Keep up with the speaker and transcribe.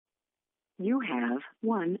You have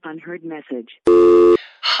one unheard message.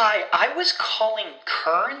 Hi, I was calling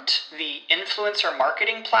Current, the influencer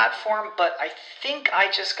marketing platform, but I think I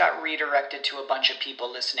just got redirected to a bunch of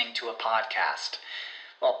people listening to a podcast.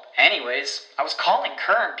 Well, anyways, I was calling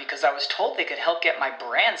Current because I was told they could help get my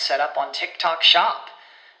brand set up on TikTok Shop,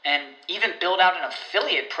 and even build out an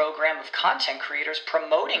affiliate program of content creators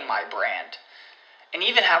promoting my brand, and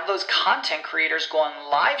even have those content creators go on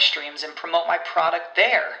live streams and promote my product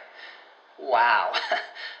there. Wow,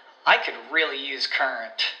 I could really use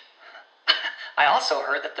Current. I also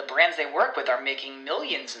heard that the brands they work with are making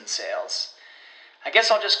millions in sales. I guess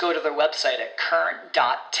I'll just go to their website at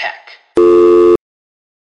current.tech.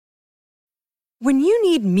 When you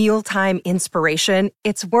need mealtime inspiration,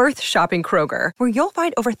 it's worth shopping Kroger, where you'll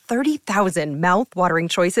find over 30,000 mouth-watering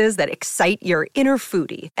choices that excite your inner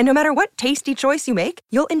foodie. And no matter what tasty choice you make,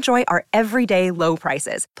 you'll enjoy our everyday low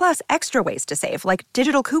prices, plus extra ways to save, like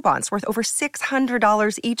digital coupons worth over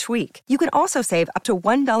 $600 each week. You can also save up to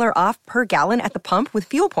 $1 off per gallon at the pump with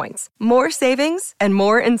fuel points. More savings and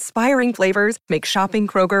more inspiring flavors make shopping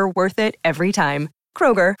Kroger worth it every time.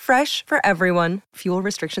 Kroger, fresh for everyone. Fuel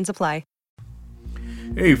restrictions apply.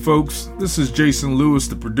 Hey folks, this is Jason Lewis,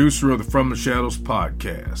 the producer of the From the Shadows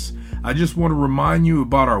podcast. I just want to remind you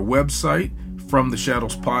about our website,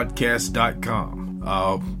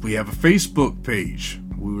 FromTheShadowsPodcast.com. We have a Facebook page.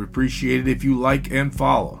 We would appreciate it if you like and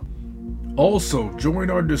follow. Also, join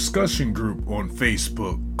our discussion group on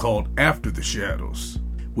Facebook called After the Shadows.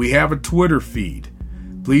 We have a Twitter feed.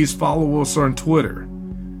 Please follow us on Twitter.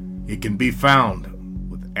 It can be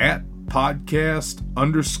found with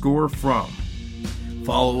 @podcast_from.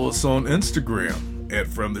 Follow us on Instagram at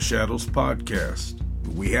From the Shadows Podcast.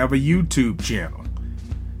 We have a YouTube channel.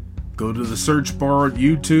 Go to the search bar at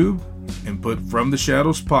YouTube and put From the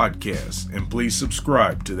Shadows Podcast, and please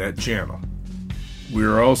subscribe to that channel. We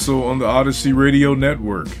are also on the Odyssey Radio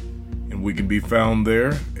Network, and we can be found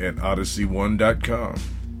there at odyssey1.com.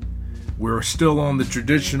 We're still on the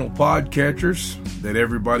traditional podcatchers that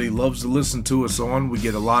everybody loves to listen to us on. We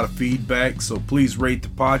get a lot of feedback, so please rate the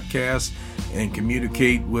podcast and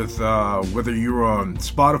communicate with whether you're on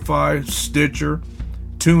Spotify, Stitcher,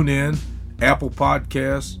 TuneIn, Apple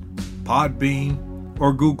Podcasts, Podbean,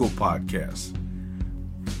 or Google Podcasts.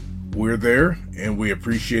 We're there, and we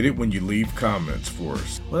appreciate it when you leave comments for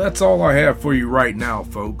us. Well, that's all I have for you right now,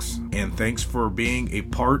 folks, and thanks for being a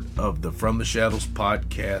part of the From the Shadows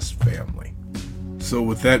podcast family. So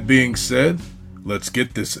with that being said, let's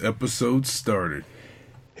get this episode started.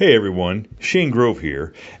 Hey everyone, Shane Grove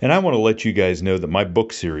here, and I want to let you guys know that my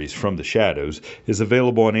book series, From the Shadows, is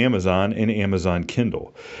available on Amazon and Amazon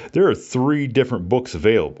Kindle. There are 3 different books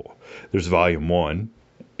available. There's Volume 1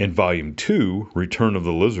 and Volume 2, Return of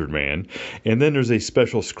the Lizard Man, and then there's a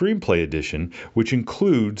special screenplay edition which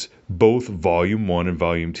includes both Volume 1 and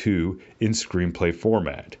Volume 2 in screenplay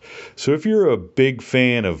format. So if you're a big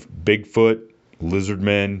fan of Bigfoot, lizard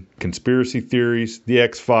men, conspiracy theories, the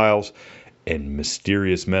X-Files, and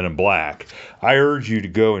mysterious men in black, I urge you to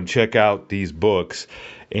go and check out these books.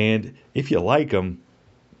 And if you like them,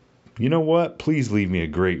 you know what? Please leave me a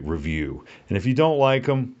great review. And if you don't like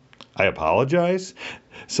them, I apologize.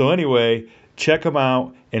 So anyway, check them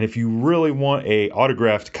out. And if you really want a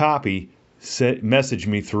autographed copy, message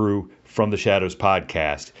me through From the Shadows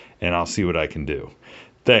Podcast, and I'll see what I can do.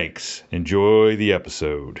 Thanks. Enjoy the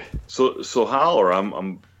episode. So Holler,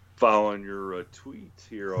 I'm following your tweets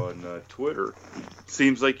here on Twitter.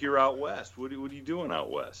 Seems like you're out west. What are you doing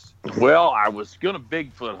out west? Well, I was going to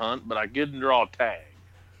Bigfoot hunt, but I couldn't draw a tag.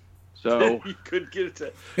 So you couldn't get a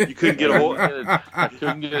tag. You couldn't get a hold. I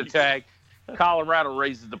couldn't get a tag. Colorado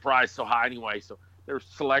raises the price so high anyway, so they're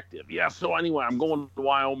selective. Yeah. So anyway, I'm going to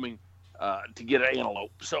Wyoming to get an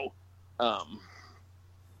antelope. So,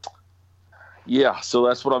 yeah. So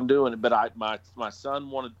that's what I'm doing. But my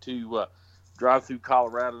son wanted to drive through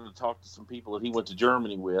Colorado to talk to some people that he went to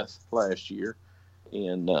Germany with last year.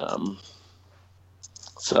 And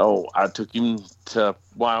so I took him to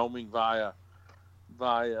Wyoming via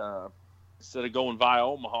instead of going via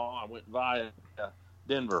Omaha, I went via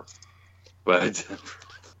Denver. By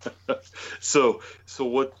Denver. So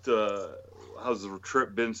what, how's the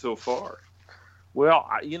trip been so far? Well,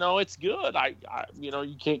 it's good. I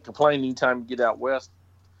you can't complain anytime you get out west.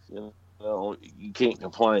 You can't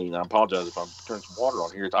complain. I apologize if I'm turning some water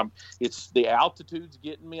on here. It's the altitude's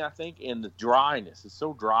getting me, I think, and the dryness. It's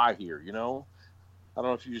so dry here, I don't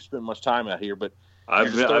know if you spend much time out here, but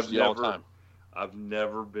I've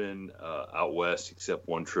never been out west except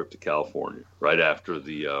one trip to California right after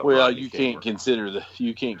the. Well, you can't consider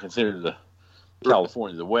the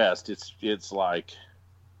California the West. It's like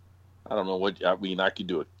I don't know what, I mean, I could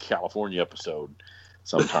do a California episode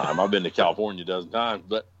sometime. I've been to California a dozen times,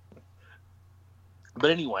 but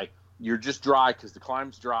anyway, you're just dry because the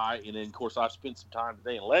climate's dry. And then, of course, I've spent some time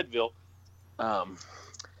today in Leadville. And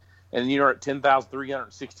you're at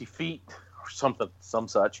 10,360 feet or something, some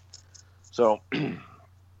such. So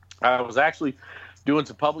I was actually doing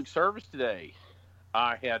some public service today.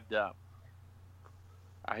 I had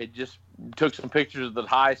just took some pictures of the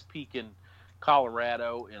highest peak in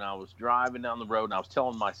Colorado, and I was driving down the road, and I was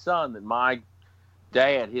telling my son that my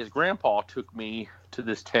dad, his grandpa, took me to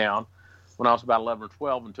this town when I was about 11 or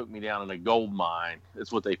 12 and took me down in a gold mine.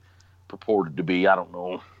 That's what they purported to be. I don't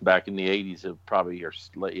know. Back in the 80s, it probably, or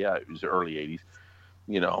yeah, it was the early 80s.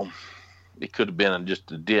 You know, it could have been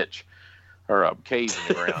just a ditch or a cave in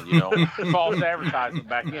the ground, you know. False advertising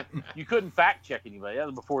back then. You couldn't fact check anybody. That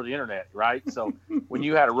was before the internet, right? So when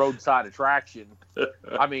you had a roadside attraction,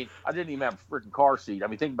 I mean, I didn't even have a freaking car seat. I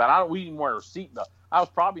mean, think about it. We didn't wear a seatbelt. I was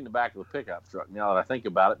probably in the back of a pickup truck now that I think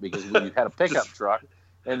about it, because when you had a pickup truck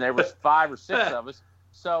and there was 5 or 6 of us.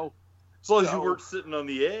 So as long as you weren't sitting on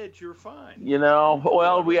the edge, you're fine. You know,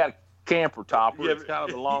 well, we had a camper topper. It's kind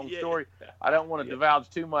of a long story. I don't want to divulge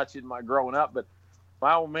too much in my growing up, but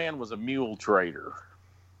my old man was a mule trader.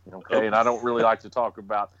 Okay, and I don't really like to talk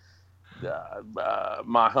about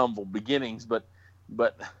my humble beginnings, but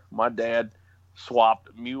my dad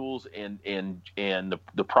swapped mules and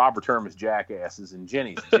the proper term is jackasses and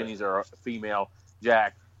jennies. Jennies are a female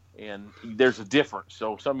jack, and there's a difference.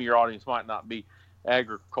 So some of your audience might not be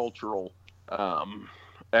agriculturally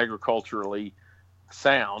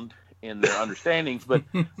sound in their understandings, but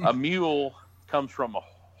a mule comes from a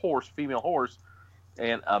horse, female horse,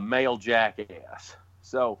 and a male jackass.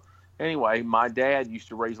 So anyway, my dad used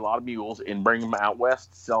to raise a lot of mules and bring them out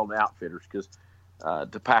west to sell to outfitters because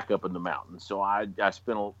to pack up in the mountains. So I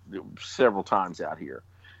spent several times out here.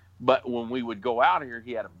 But when we would go out here,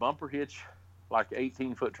 he had a bumper hitch, like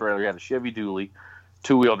 18-foot trailer. He had a Chevy dually,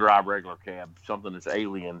 2-wheel drive regular cab, something that's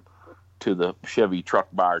alien to the Chevy truck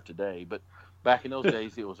buyer today. But back in those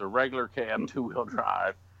days, it was a regular cab, 2-wheel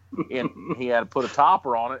drive, and he had to put a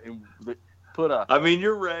topper on it and I mean,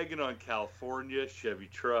 you're ragging on California Chevy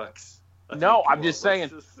trucks. No, I'm just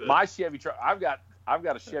saying my Chevy truck. I've got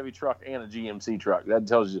a Chevy truck and a GMC truck. That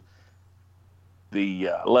tells you the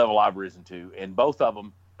level I've risen to, and both of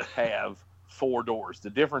them have 4 doors. The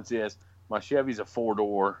difference is my Chevy's a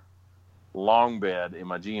 4-door long bed, and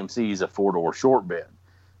my GMC is a 4-door short bed,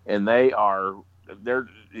 and they're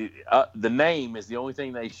the name is the only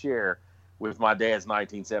thing they share with my dad's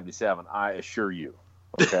 1977. I assure you.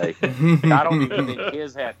 Okay, I don't even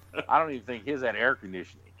think his had air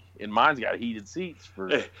conditioning, and mine's got heated seats for.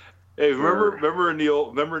 Hey, remember in the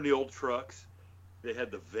old trucks, they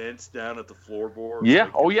had the vents down at the floorboard. Yeah.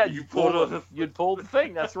 Like, oh yeah. You'd pull the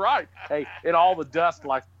thing. That's right. Hey, and all the dust.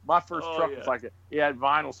 Like my first truck was like it had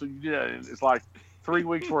vinyl, so it's like 3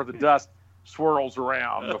 weeks worth of dust swirls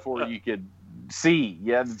around before you could see.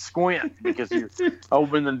 You had to squint because you're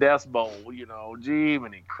opening the dust bowl. You know, gee,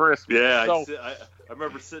 and Christmas. Yeah. So, I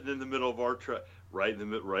remember sitting in the middle of our truck, right in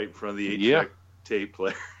front of the 8-track tape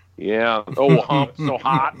player. Yeah. Oh, hump, so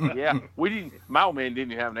hot. Yeah. My old man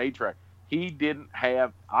didn't even have an 8-track. He didn't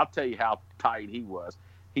have. I'll tell you how tight he was.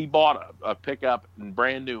 He bought a pickup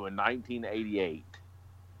brand new in 1988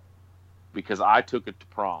 because I took it to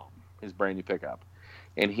prom. His brand new pickup,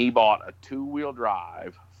 and he bought a 2-wheel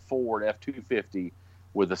drive Ford F-250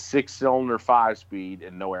 with a 6-cylinder 5-speed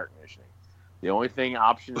and no air conditioning. The only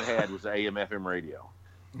option it had was AM/FM radio.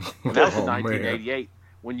 And that was in 1988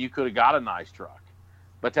 when you could have got a nice truck.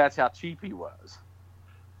 But that's how cheap he was.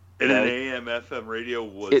 And an AM/FM radio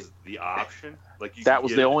was the option? That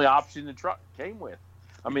was the only option the truck came with.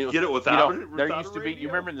 I mean, get it without it? There used to be, you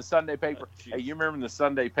remember in the Sunday paper, you remember in the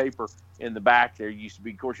Sunday paper in the back there used to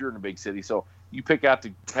be, of course, you're in a big city, so you pick out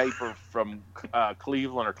the paper from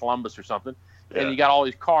Cleveland or Columbus or something, and you got all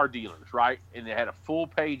these car dealers, right? And they had a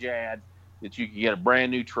full-page ad that you could get a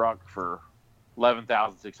brand new truck for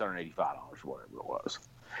 $11,685, whatever it was.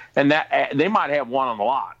 And that they might have one on the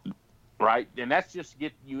lot, right? And that's just to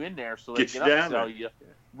get you in there so they can upsell you.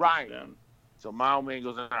 Right. So my old man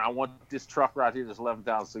goes in there, I want this truck right here that's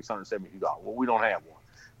 $11,672. Well, we don't have one.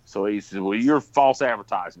 So he said, well, you're false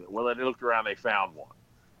advertisement. Well, they looked around, they found one.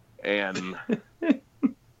 And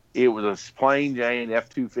it was a plain Jane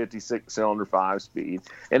F-250 6-cylinder 5-speed.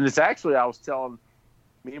 And it's actually, I was telling,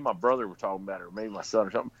 me and my brother were talking about it, or maybe my son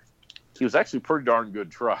or something. He was actually a pretty darn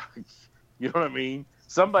good truck. You know what I mean?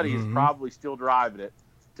 Somebody is probably still driving it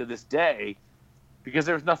to this day because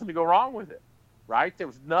there was nothing to go wrong with it, right? There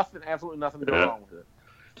was absolutely nothing to go wrong with it.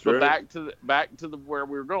 So back to the where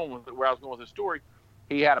we were going with it, where I was going with the story.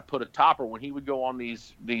 he had to put a topper when he would go on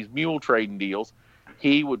these mule trading deals.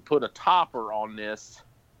 He would put a topper on this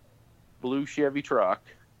blue Chevy truck,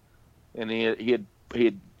 and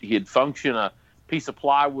he'd function a piece of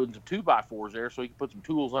plywood and some 2x4s there, so he could put some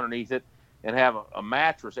tools underneath it and have a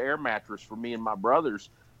mattress, air mattress for me and my brothers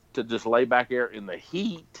to just lay back there in the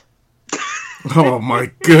heat. Oh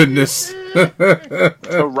my goodness!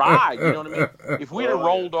 To ride, you know what I mean? If we'd have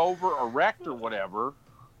rolled over or wrecked or whatever,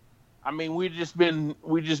 I mean, we'd just been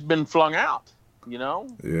flung out. You know?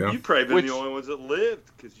 Yeah. You've probably been the only ones that lived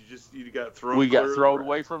because you got thrown. We got thrown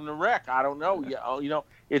away from the wreck. I don't know. Yeah, you know,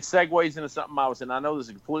 it segues into something I was in. I know this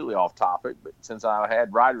is completely off topic, but since I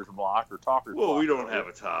had writer's block or talker's block. Well, we don't have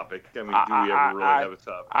a topic. I mean, do we ever really have a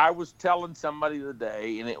topic? I was telling somebody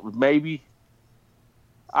today, and it was maybe,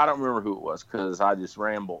 I don't remember who it was because I just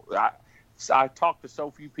ramble. I talk to so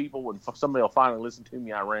few people. When somebody will finally listen to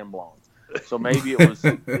me, I ramble on. So maybe it was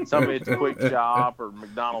somebody at the Quick Shop or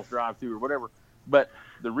McDonald's drive-thru or whatever. But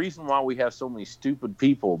the reason why we have so many stupid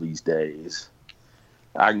people these days,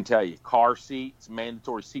 I can tell you, car seats,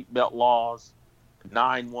 mandatory seatbelt laws,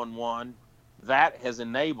 911, that has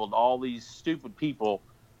enabled all these stupid people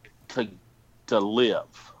to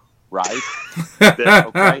live, right?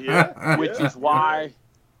 Okay, yeah, which is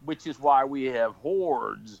why we have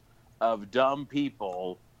hordes of dumb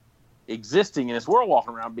people existing in this world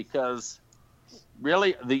walking around, because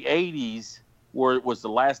really the 80s was the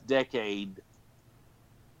last decade.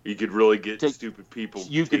 You could really get stupid people.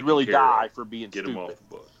 You could really die for being stupid. Get them off the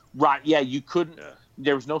book. Right, yeah, you couldn't. Yeah.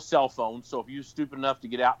 There was no cell phone, so if you were stupid enough to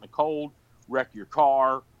get out in the cold, wreck your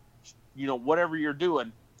car, you know, whatever you're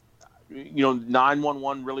doing, you know,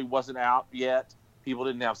 911 really wasn't out yet. People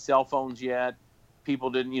didn't have cell phones yet. People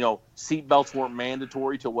didn't, you know, seatbelts weren't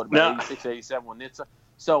mandatory till what, about 86, 87 when NHTSA.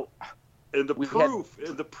 So, and the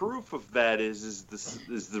proof of that is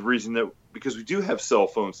the reason that, because we do have cell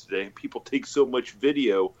phones today and people take so much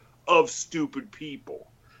video of stupid people.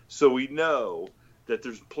 So we know that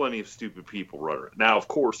there's plenty of stupid people running around. Now, of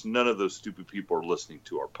course, none of those stupid people are listening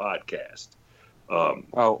to our podcast.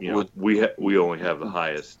 We only have the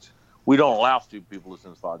highest. We don't allow stupid people to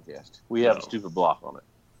listen to this podcast. We have a stupid block on it.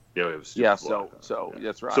 Yeah, we have a stupid block. So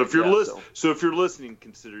that's right. So if you're listening,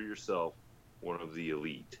 consider yourself one of the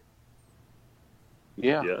elite.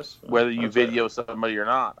 Yeah. Yes. Whether you video somebody or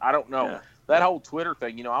not, I don't know. Yeah. That whole Twitter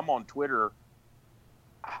thing, you know, I'm on Twitter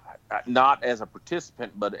not as a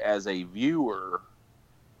participant, but as a viewer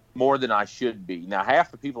more than I should be. Now, half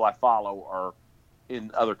the people I follow are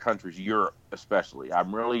in other countries, Europe especially.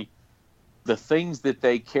 The things that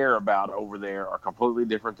they care about over there are completely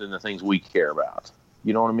different than the things we care about.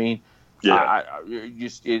 You know what I mean? Yeah.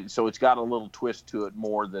 So it's got a little twist to it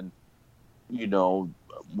more than, you know,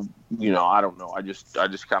 I don't know. I just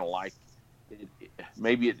kind of like it.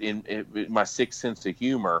 Maybe in my sixth sense of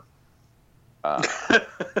humor.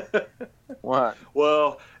 What?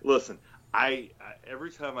 Well, listen, I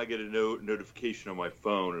every time I get a notification on my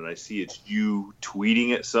phone and I see it's you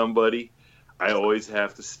tweeting at somebody, I always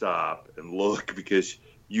have to stop and look because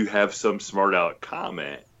you have some smart aleck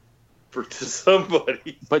comment to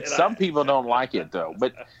somebody. But some people don't like it, though.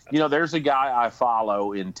 But, you know, there's a guy I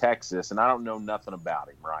follow in Texas, and I don't know nothing about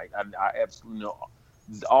him, right? I absolutely know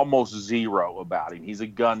almost zero about him. He's a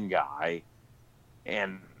gun guy,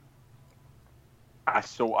 and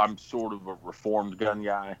I'm sort of a reformed gun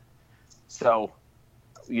guy. So,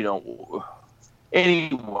 you know,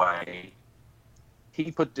 anyway,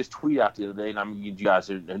 he put this tweet out the other day, and I mean, you guys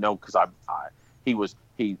know because I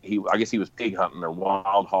guess he was pig hunting or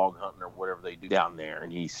wild hog hunting or whatever they do down there,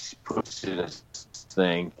 and he puts it as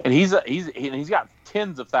thing, and he's got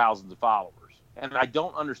tens of thousands of followers, and I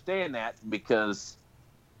don't understand that because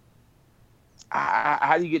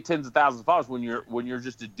how do you get tens of thousands of followers when you're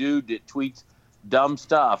just a dude that tweets dumb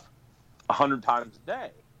stuff 100 times a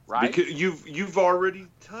day, right? Because you've already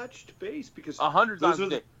touched base because 100 times a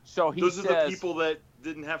day. So those are the people that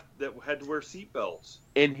had to wear seatbelts.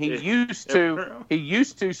 And he used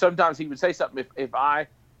to sometimes he would say something if I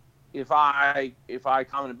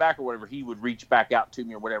commented back or whatever, he would reach back out to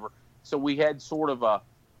me or whatever. So we had sort of I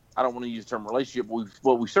don't want to use the term relationship,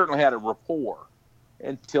 but we certainly had a rapport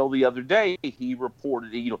until the other day. He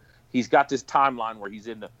reported, you know, he's got this timeline where he's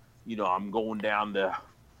in the, you know, I'm going down to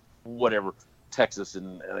whatever, Texas,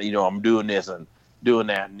 and, you know, I'm doing this and doing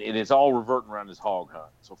that, and it's all reverting around his hog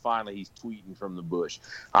hunt. So finally he's tweeting from the bush.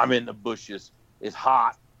 I'm in the bushes. It's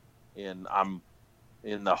hot, and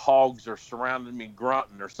the hogs are surrounding me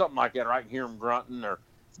grunting or something like that, or I can hear them grunting.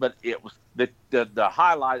 But it was the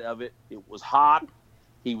highlight of it. It was hot.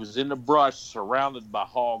 He was in the brush surrounded by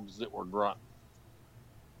hogs that were grunting.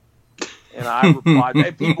 And I replied,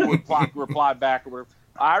 and people would reply back or whatever.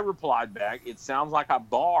 I replied back, it sounds like a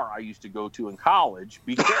bar I used to go to in college.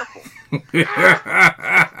 Be careful.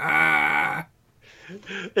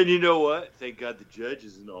 And you know what? Thank God the judge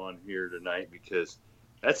isn't on here tonight, because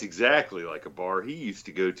that's exactly like a bar he used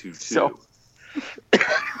to go to, too. So,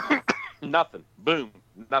 nothing. Boom.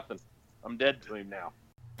 Nothing. I'm dead to him now.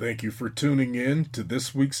 Thank you for tuning in to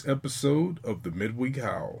this week's episode of the Midweek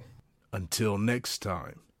Howl. Until next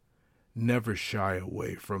time, never shy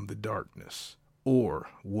away from the darkness or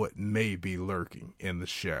what may be lurking in the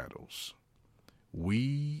shadows.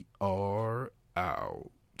 We are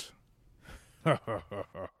out. God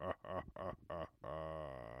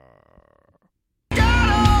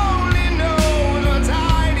only knows what's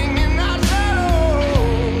hiding in our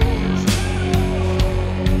shadows.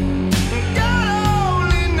 God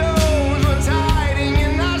only knows what's hiding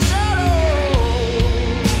in our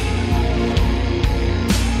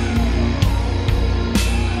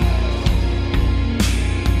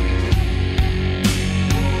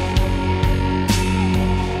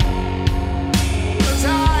what's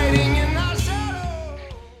hiding in our shadows.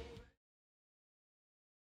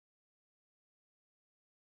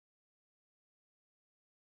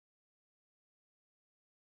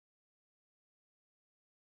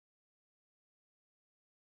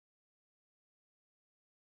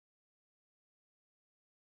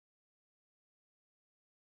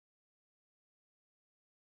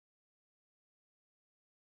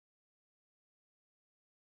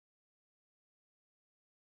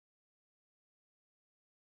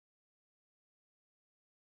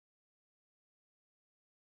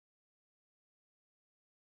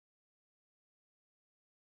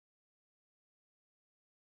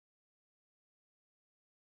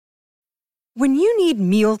 When you need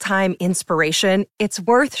mealtime inspiration, it's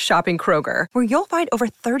worth shopping Kroger, where you'll find over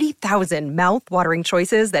 30,000 mouth-watering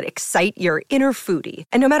choices that excite your inner foodie.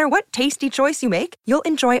 And no matter what tasty choice you make, you'll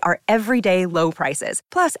enjoy our everyday low prices,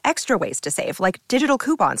 plus extra ways to save, like digital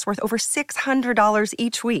coupons worth over $600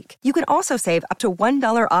 each week. You can also save up to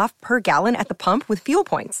 $1 off per gallon at the pump with fuel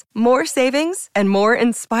points. More savings and more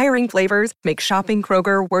inspiring flavors make shopping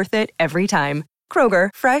Kroger worth it every time. Kroger,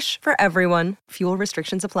 fresh for everyone. Fuel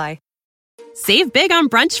restrictions apply. Save big on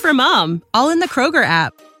brunch for mom, all in the Kroger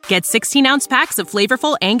app. Get 16-ounce packs of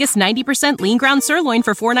flavorful Angus 90% lean ground sirloin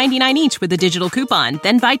for $4.99 each with a digital coupon.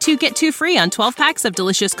 Then buy 2, get 2 free on 12 packs of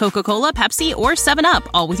delicious Coca-Cola, Pepsi, or 7-Up,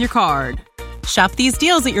 all with your card. Shop these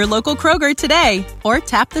deals at your local Kroger today, or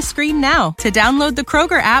tap the screen now to download the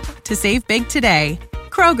Kroger app to save big today.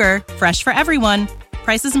 Kroger, fresh for everyone.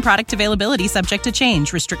 Prices and product availability subject to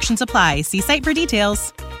change. Restrictions apply. See site for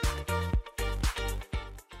details.